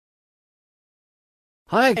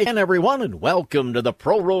Hi again, everyone, and welcome to the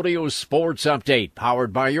Pro Rodeo Sports Update,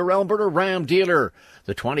 powered by your Alberta Ram dealer.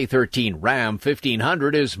 The 2013 Ram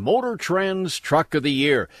 1500 is Motor Trend's Truck of the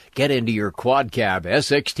Year. Get into your quad cab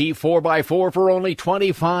SXT 4x4 for only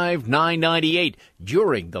 $25,998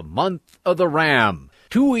 during the month of the Ram.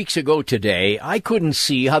 2 weeks ago today, I couldn't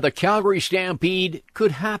see how the Calgary Stampede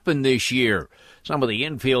could happen this year. Some of the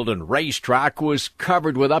infield and racetrack was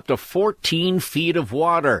covered with up to 14 feet of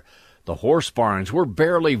water. The horse barns were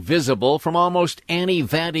barely visible from almost any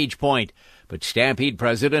vantage point, but Stampede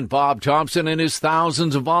President Bob Thompson and his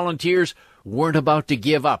thousands of volunteers weren't about to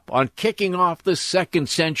give up on kicking off the second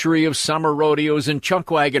century of summer rodeos and chunk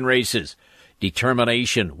wagon races.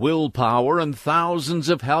 Determination, willpower, and thousands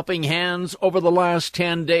of helping hands over the last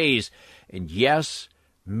 10 days. And yes,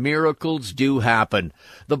 miracles do happen.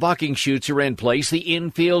 The bucking chutes are in place, the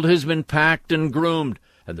infield has been packed and groomed,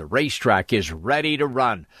 and the racetrack is ready to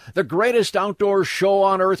run. The greatest outdoor show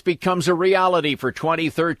on earth becomes a reality for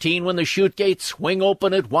 2013 when the chute gates swing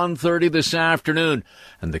open at 1:30 this afternoon,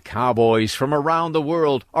 and the cowboys from around the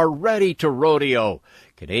world are ready to rodeo.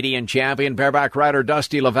 Canadian champion bareback rider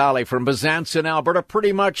Dusty LaValle from Bezanson, Alberta,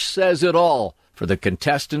 pretty much says it all for the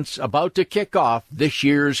contestants about to kick off this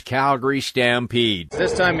year's Calgary Stampede.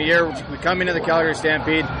 This time of year, we come into the Calgary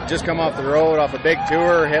Stampede, just come off the road, off a big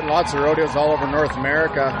tour, hitting lots of rodeos all over North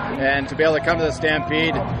America, and to be able to come to the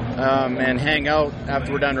Stampede and hang out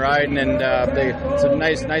after we're done riding, and it's a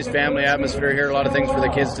nice family atmosphere here, a lot of things for the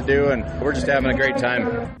kids to do, and we're just having a great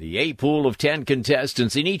time. The A pool of 10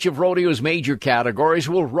 contestants in each of rodeo's major categories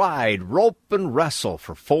will ride, rope, and wrestle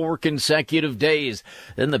for 4 consecutive days.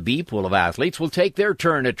 Then the B pool of athletes will take their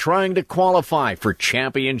turn at trying to qualify for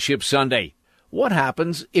Championship Sunday. What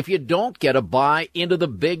happens if you don't get a bye into the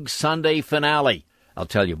big Sunday finale? I'll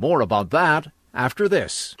tell you more about that after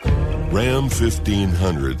this. Ram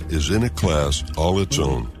 1500 is in a class all its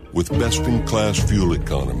own, with best-in-class fuel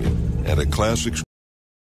economy and a classic